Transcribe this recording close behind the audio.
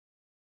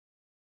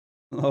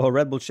Oh,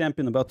 Red Bull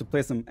champion about to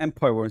play some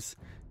Empire Wars.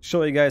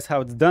 Show you guys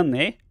how it's done,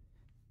 eh?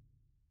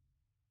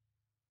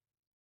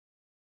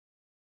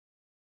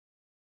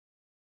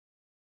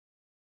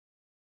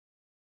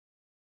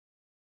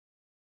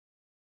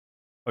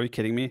 Are you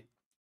kidding me?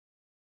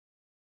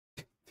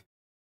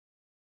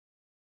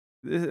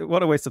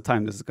 What a waste of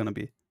time this is gonna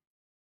be.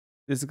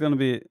 This is gonna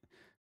be...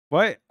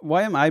 Why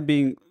am I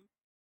being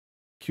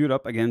queued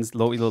up against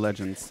low elo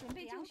legends?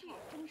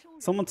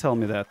 Someone tell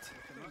me that.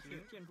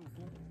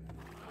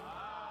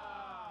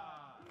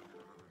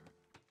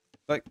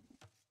 Like,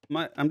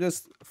 I'm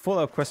just full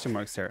of question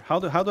marks here. How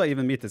do I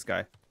even meet this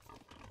guy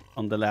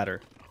on the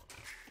ladder?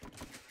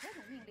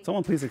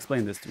 Someone please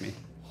explain this to me.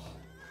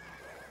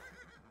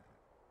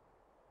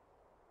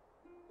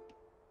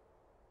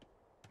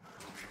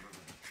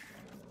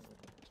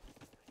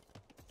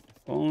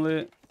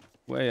 Only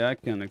way I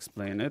can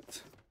explain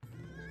it.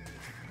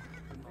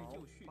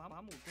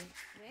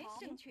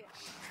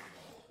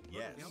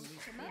 Yes.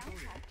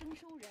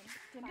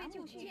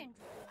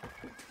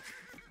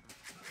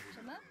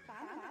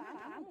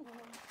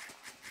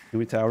 Can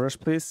we tower rush,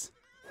 please?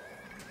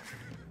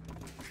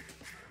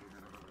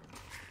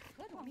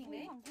 I'm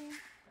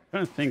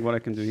trying to think what I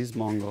can do. He's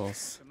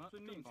Mongols.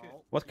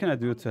 What can I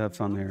do to have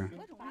fun here?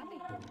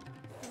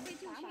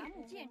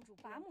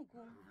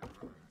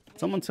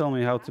 Someone tell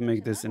me how to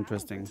make this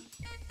interesting.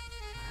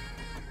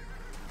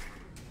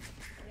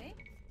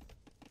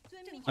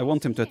 I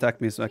want him to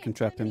attack me so I can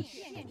trap him.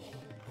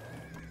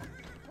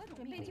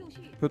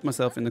 Put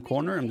myself in the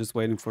corner. I'm just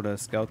waiting for the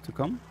scout to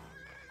come.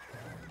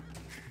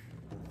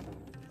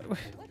 Why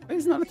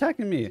is he not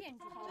attacking me?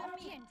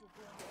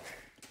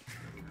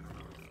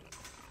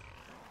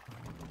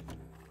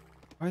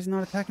 Why is he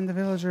not attacking the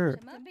villager?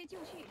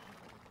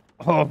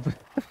 Oh.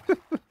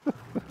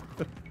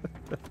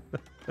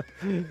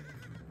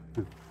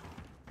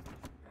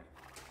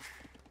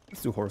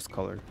 Let's do horse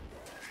color.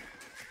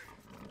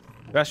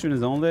 Bastion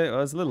is only... Oh,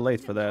 it's a little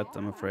late for that,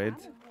 I'm afraid.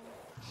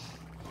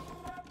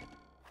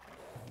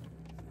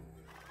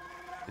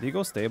 Did he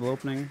go stable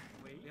opening?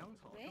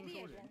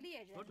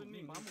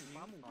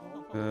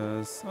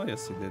 Oh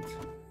yes, he did.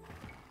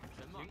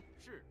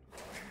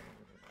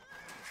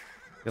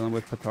 Kill him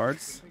with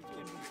petards.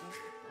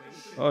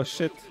 Oh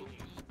shit.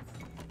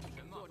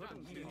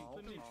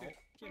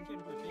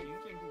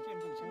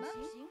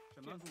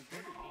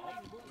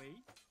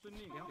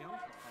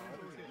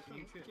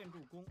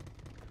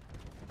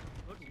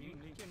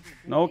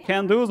 No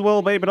can do as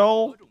well, baby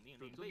doll.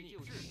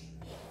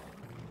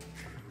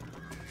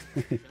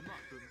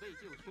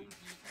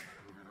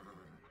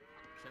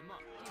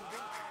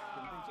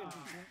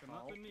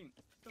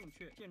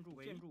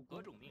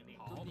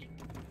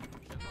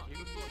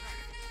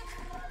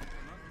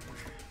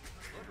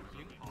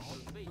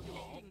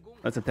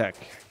 Let's attack.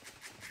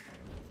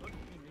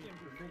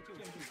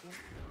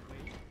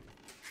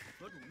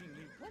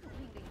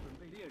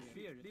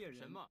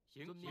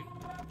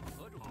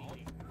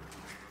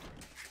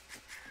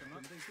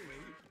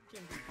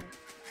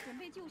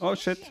 Oh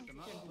shit.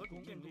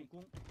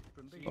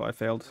 Oh, I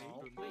failed.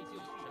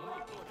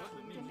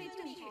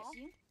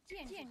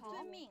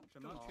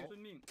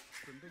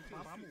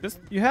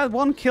 You had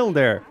one kill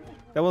there.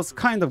 That was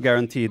kind of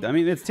guaranteed. I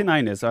mean, it's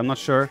T90, so I'm not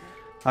sure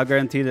how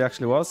guaranteed it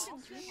actually was.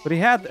 But he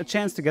had a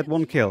chance to get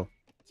one kill.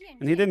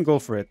 And he didn't go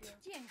for it.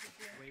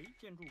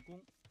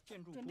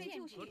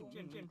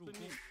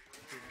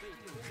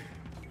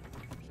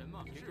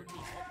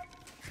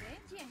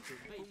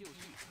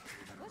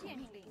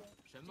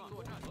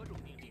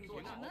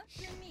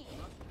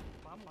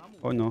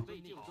 Oh no.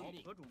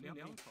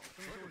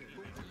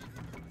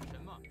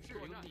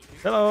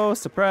 Hello,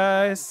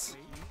 surprise!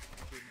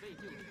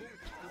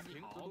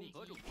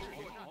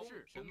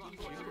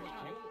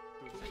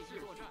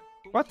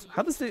 What?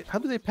 How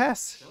do they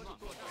pass?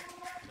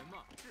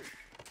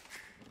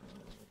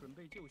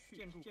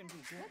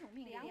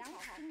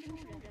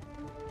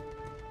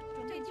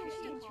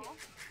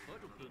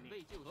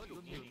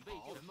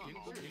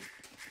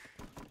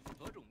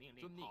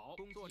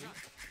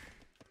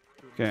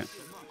 Okay.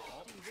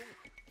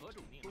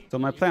 So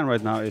my plan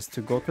right now is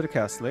to go to the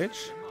castle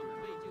age.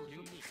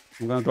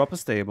 I'm gonna drop a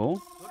stable.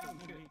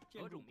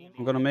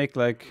 I'm gonna make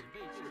like...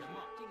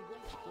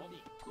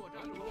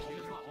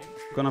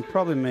 Gonna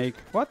probably make...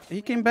 What?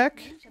 He came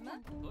back?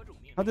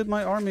 How did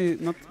my army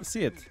not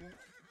see it?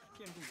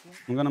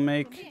 I'm gonna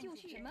make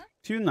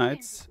 2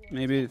 knights,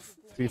 maybe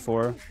 3,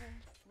 4,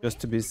 just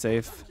to be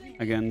safe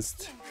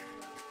against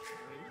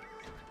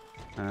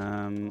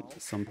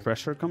some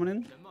pressure coming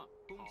in.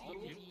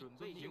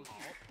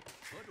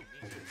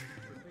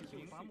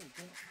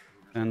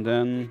 And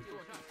then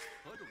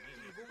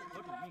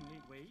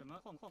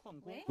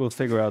we'll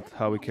figure out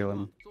how we kill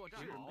him.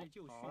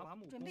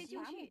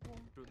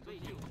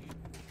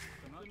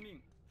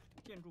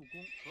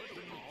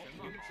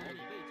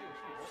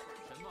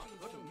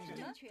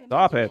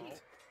 Stop it!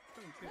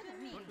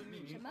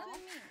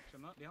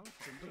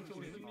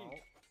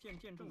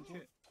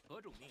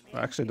 I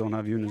actually don't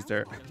have units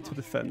there to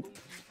defend.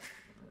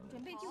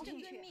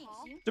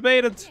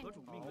 Debated!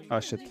 Ah,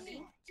 shit.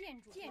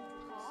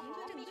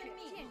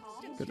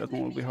 Okay, that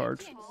one will be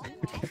hard.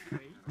 Okay.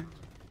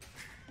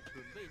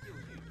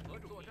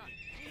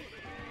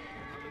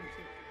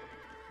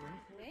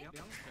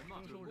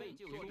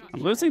 I'm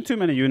losing too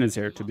many units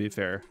here, to be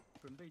fair.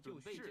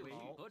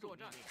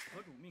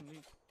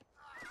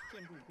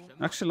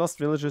 Actually lost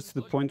villagers to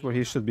the point where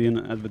he should be in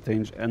an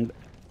advantage and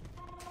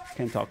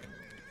can't talk.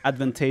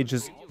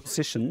 Advantageous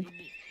position.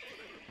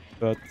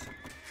 But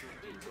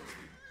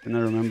then I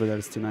remember that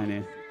it's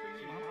T90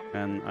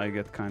 and I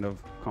get kind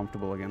of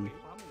comfortable again.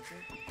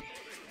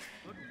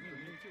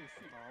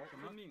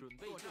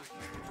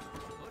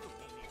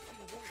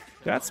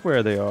 That's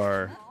where they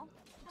are.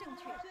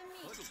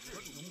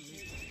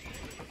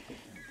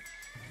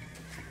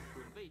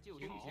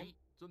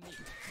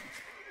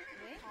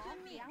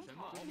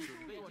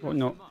 Oh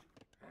no.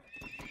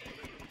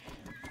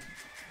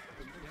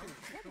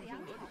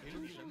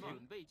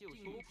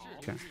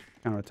 Okay,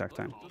 counterattack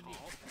time.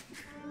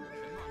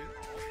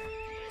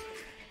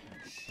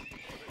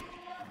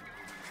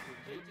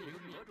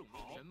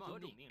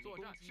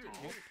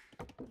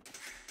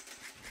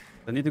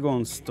 I need to go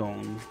on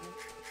stone.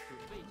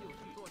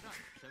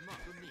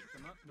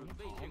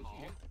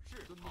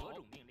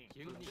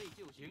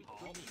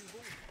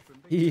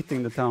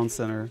 Eating the town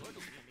center.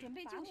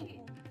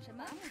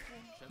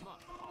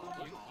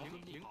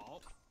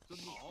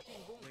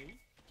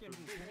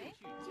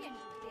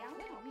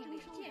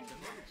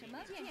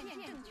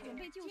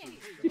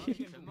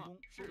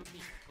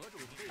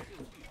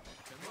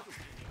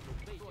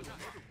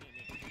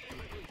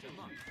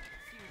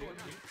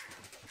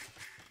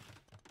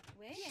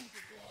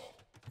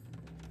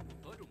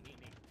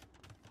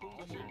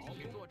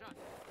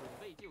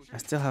 I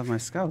still have my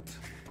scout.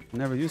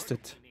 Never used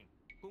it.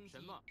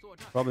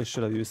 Probably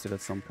should have used it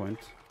at some point.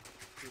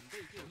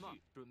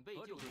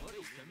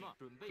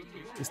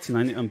 Is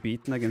T90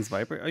 unbeaten against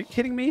Viper? Are you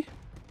kidding me?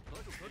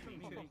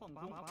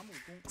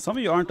 Some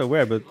of you aren't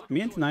aware, but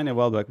me and T90 a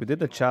while back, we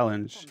did a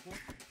challenge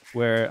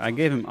where I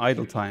gave him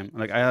idle time.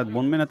 Like, I had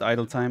 1 minute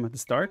idle time at the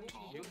start.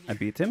 I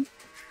beat him.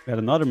 We had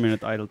another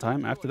minute idle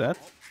time after that.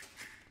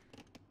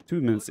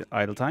 2 minutes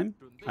idle time.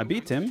 I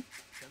beat him.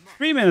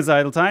 3 minutes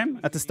idle time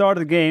at the start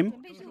of the game.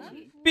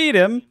 Beat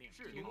him.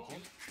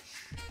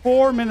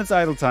 4 minutes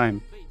idle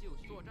time.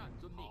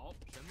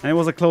 And it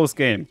was a close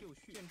game.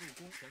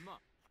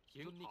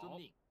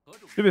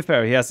 To be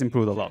fair, he has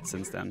improved a lot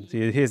since then.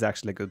 He is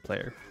actually a good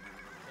player.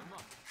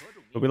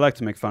 But we like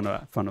to make fun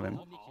of him.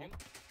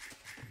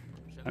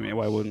 I mean,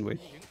 why wouldn't we?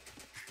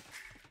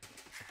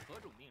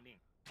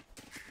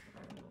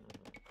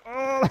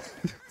 Oh,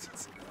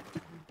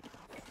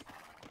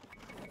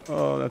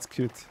 oh, that's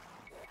cute.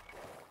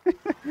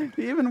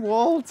 He even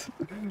walled.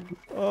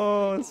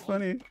 Oh, it's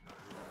funny.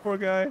 Poor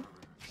guy.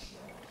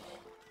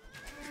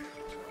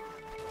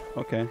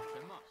 Okay.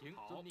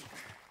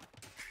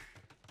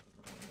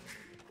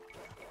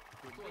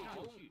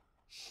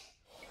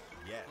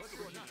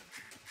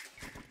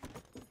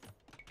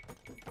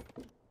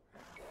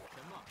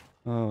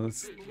 Oh,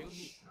 it's...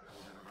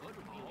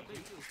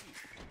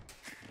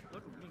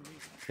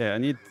 Yeah,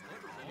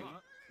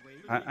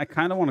 I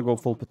kind of want to go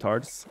full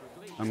petards.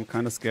 I'm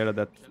kind of scared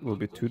that will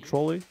be too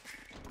trolly.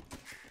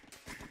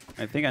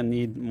 I think I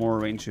need more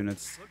range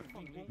units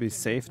to be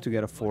safe to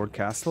get a forward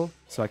castle,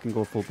 so I can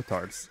go full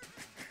petards.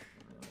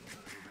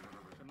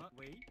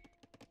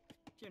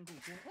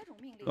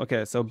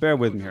 Okay, so bear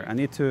with me here. I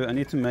need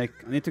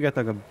to get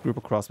like a group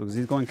of crossbows because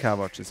he's going cav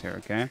archers here,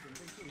 okay?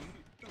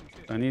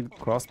 I need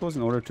crossbows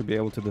in order to be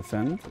able to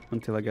defend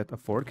until I get a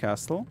forward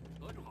castle,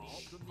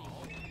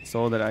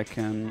 so that I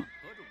can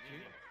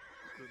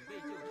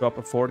drop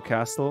a forward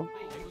castle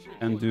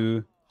and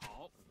do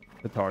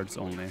petards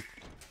only.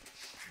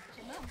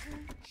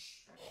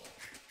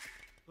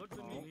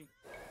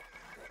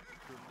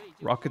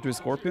 Rocketry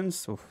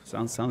scorpions? Oh,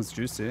 sounds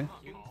juicy.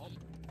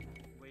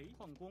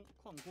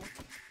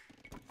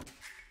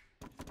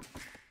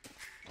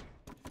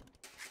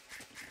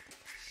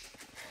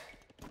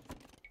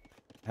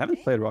 I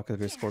haven't played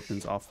Rocketry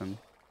Scorpions often,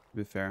 to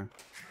be fair.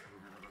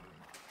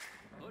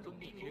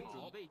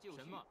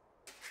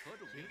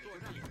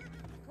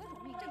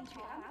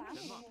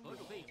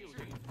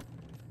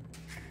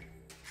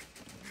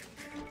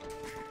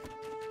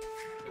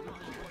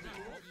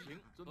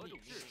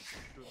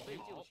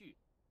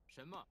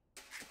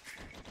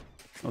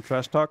 No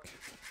trash talk.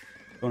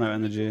 Don't have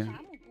energy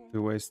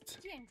to waste.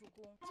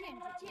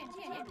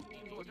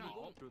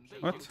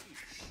 What?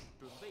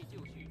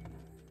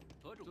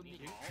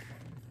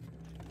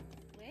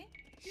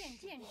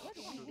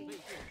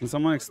 Can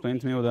someone explain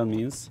to me what that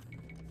means?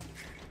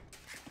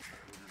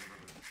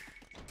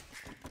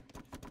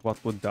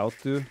 What would doubt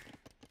do?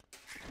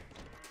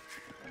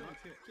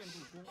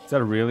 Is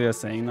that really a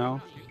saying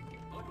now?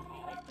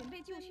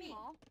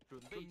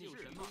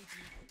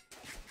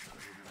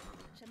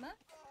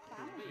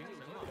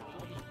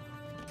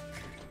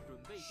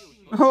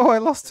 Oh, I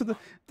lost to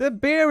the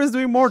bear is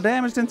doing more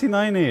damage than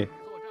T90.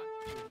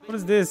 What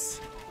is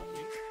this?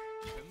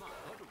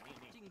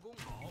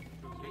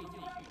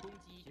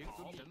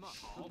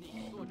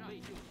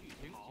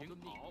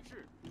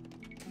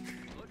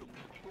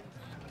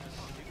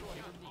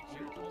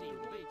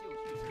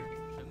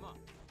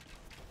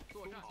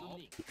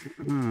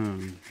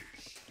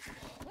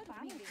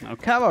 Now,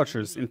 cow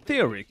vouchers, in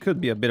theory, could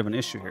be a bit of an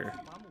issue here.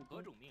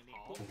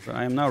 But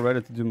I am now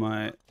ready to do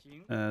my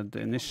the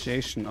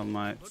initiation of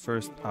my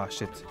first. Ah,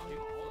 shit!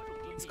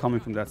 It's coming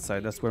from that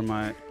side. That's where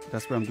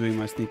I'm doing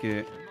my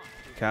sneaky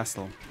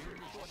castle.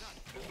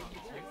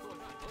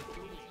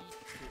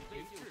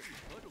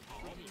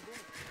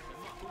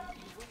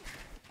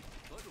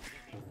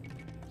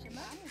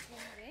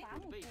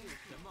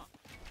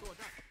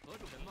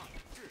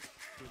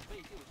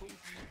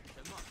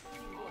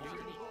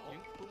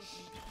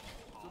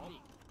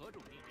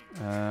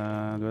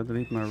 Do I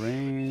delete my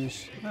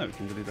range? No, we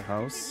can delete the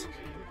house.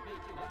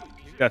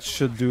 That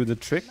should do the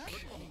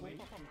trick.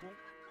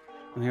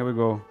 And here we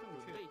go.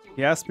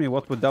 He asked me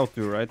what would doubt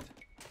do, right?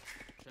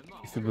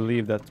 If you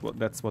believe that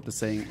that's what the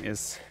saying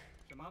is.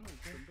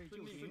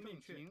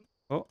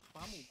 Oh.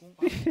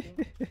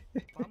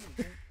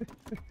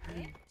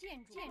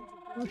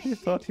 He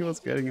thought he was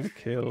getting a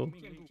kill.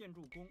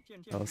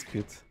 That was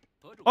cute.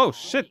 Oh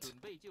shit!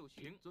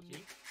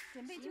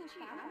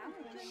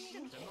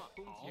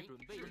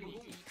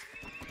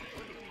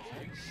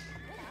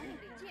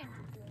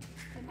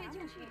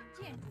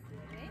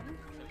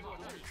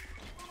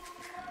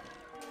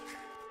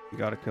 You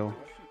got a kill.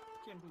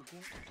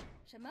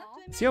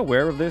 Is he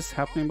aware of this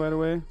happening, by the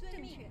way?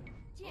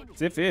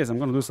 If he is, I'm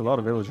gonna lose a lot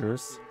of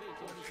villagers.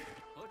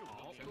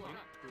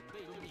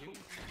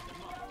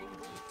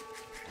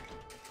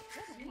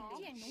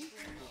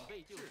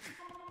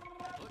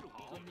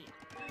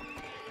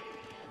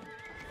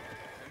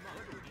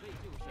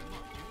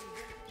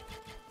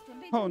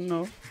 Oh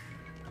no.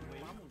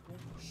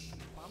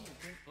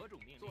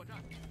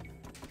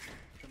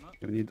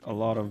 We need a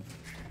lot of...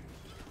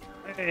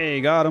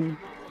 Hey, got him.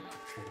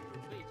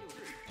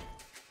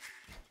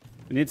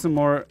 We need some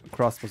more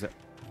crossbows.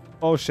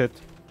 Oh shit.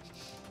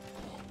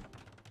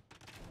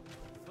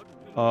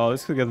 Oh,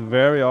 this could get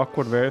very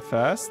awkward very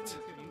fast.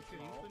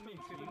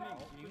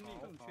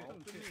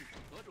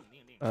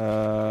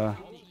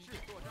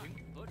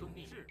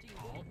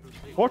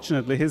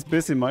 Fortunately, he's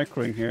busy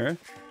microing here.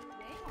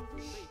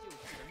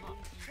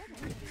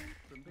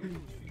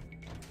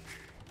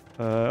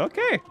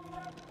 Okay.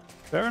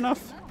 Fair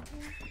enough.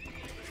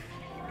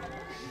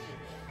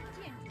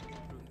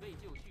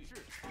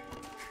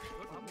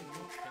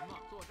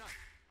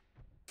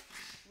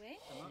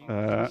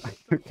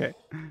 Okay.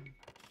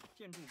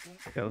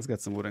 Yeah, let's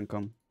get some wood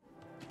income.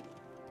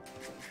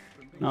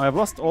 Now, I've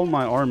lost all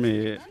my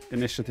army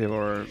initiative,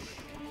 or...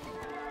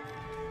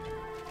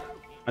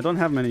 I don't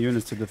have many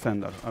units to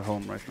defend at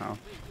home right now.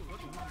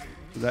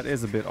 So that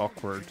is a bit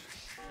awkward.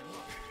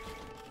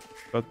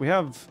 But we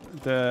have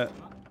the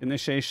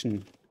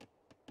initiation.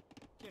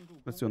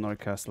 Let's do another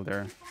castle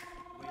there.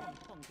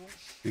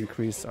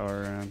 Increase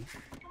our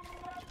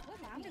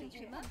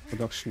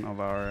production of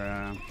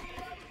our...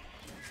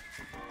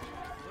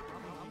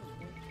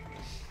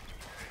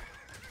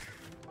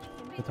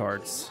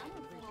 petards.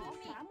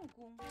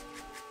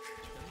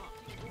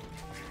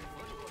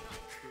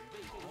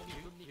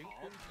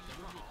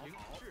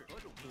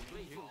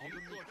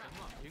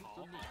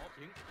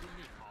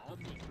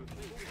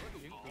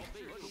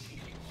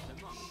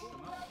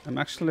 I'm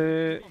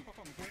actually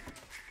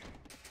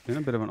in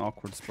a bit of an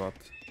awkward spot.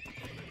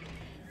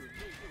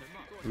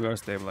 We are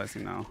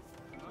stabilizing now.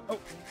 Oh.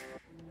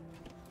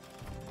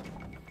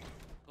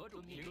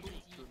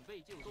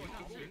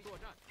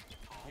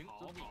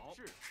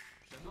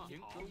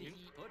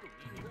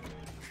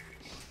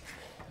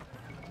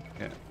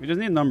 Yeah, we just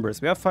need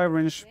numbers. We have 5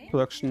 range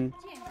production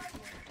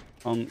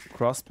on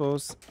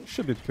crossbows.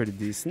 Should be pretty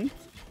decent.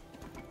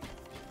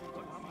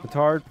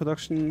 Petard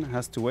production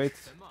has to wait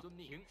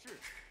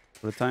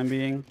for the time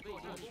being.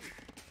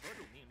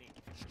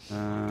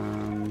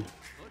 I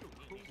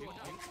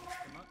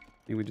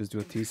think we just do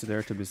a TC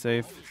there to be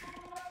safe.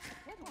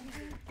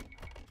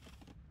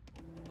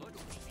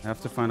 I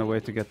have to find a way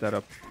to get that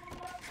up.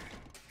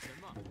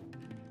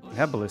 We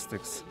have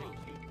ballistics.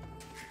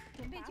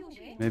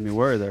 Made me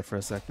worry there for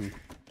a second.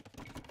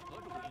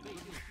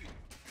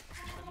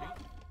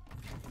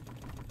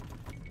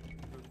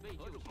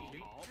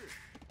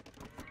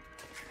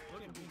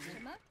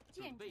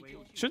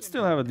 Should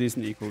still have a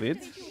decent equal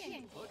lead,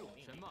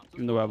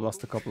 even though I've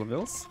lost a couple of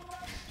vills.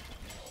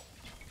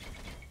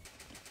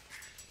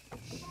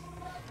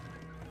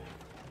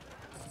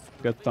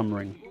 Get thumb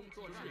ring.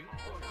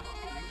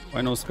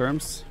 Why no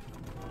skirms?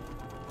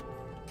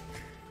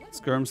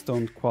 Skirms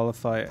don't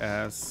qualify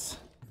as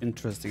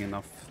interesting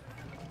enough.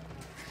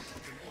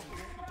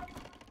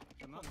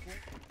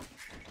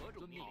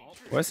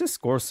 Why is his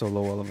score so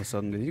low all of a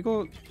sudden? Did he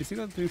go? Is he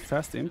gonna do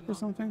fast imp or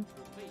something?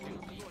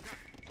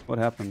 What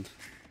happened?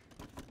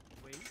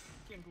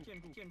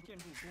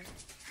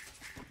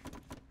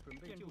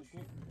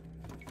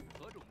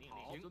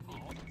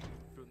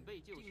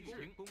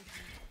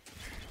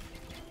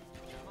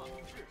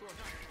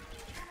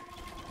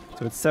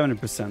 So it's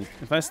 70%.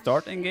 If I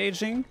start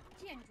engaging,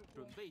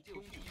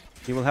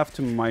 he will have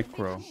to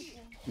micro,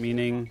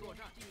 meaning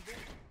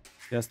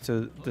he has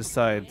to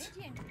decide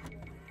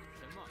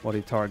what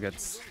he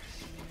targets.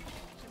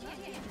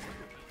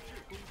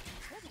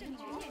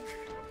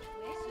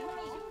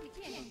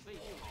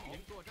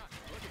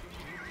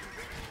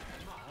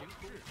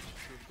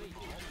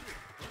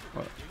 Oh.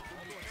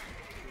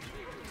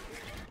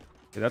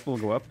 Okay, that will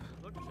go up.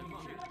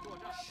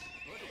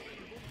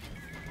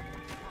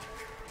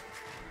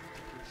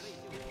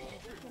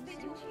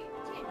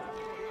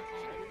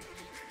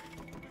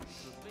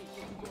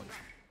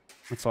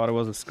 I thought it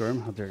was a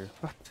skirm. How dare you?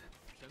 What?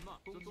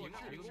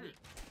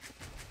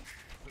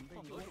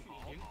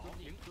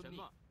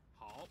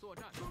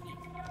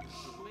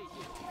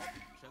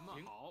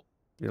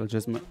 It'll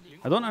just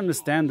I don't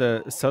understand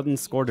the sudden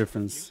score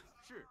difference.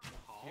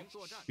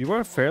 We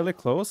were fairly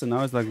close, and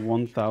now it's like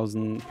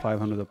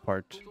 1,500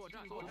 apart.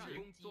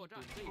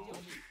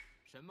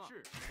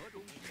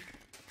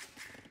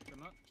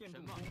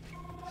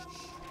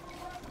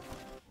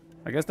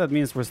 I guess that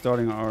means we're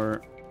starting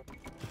our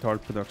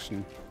retard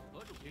production.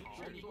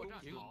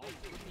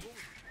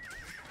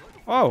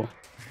 Oh!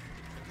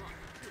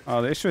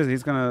 Oh, the issue is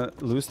he's gonna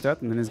lose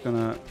that, and then he's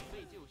gonna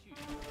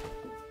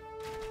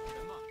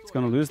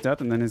lose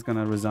that, and then he's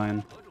gonna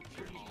resign.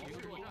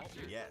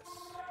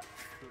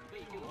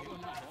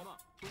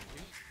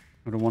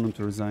 I don't want him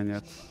to resign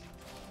yet.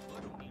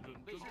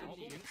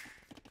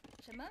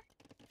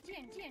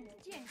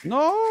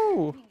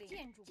 No!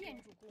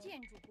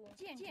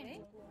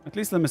 At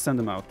least let me send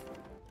him out.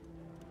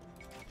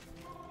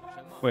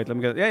 Wait, let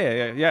me get...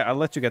 Yeah, I'll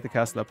let you get the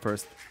castle up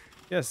first.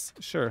 Yes,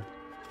 sure.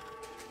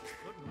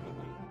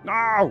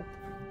 No!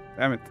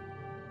 Damn it.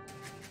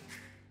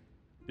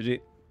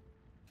 GG.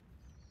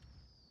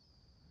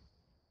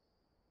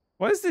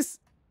 What is this?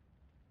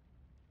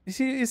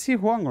 Is he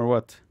Huang or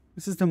what?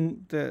 This is the...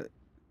 You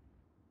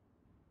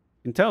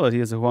can tell that he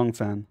is a Huang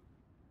fan.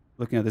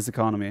 Looking at this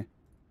economy.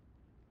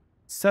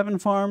 7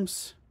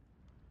 farms.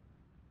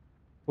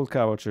 Full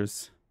cow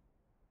watchers.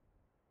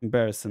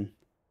 Embarrassing.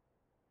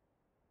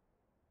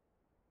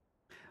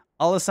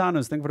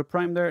 Alisanos, thank you for the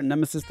prime there.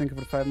 Nemesis, thank you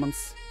for the 5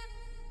 months.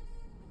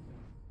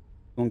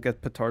 Won't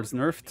get petards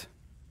nerfed.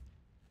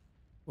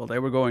 Well, they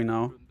were going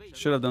now.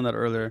 Should have done that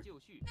earlier.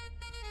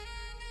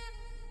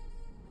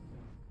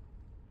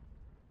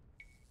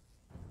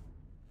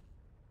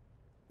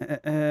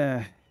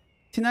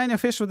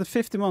 T90Official with the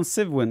 50-month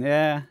Civ win.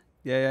 Yeah.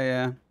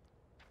 To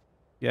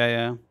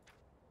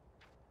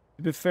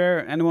be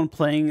fair, anyone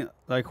playing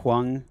like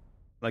Huang,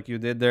 like you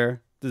did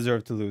there,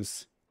 deserved to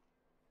lose.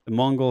 The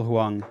Mongol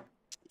Huang.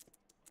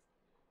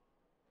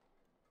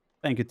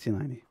 Thank you,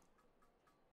 T90.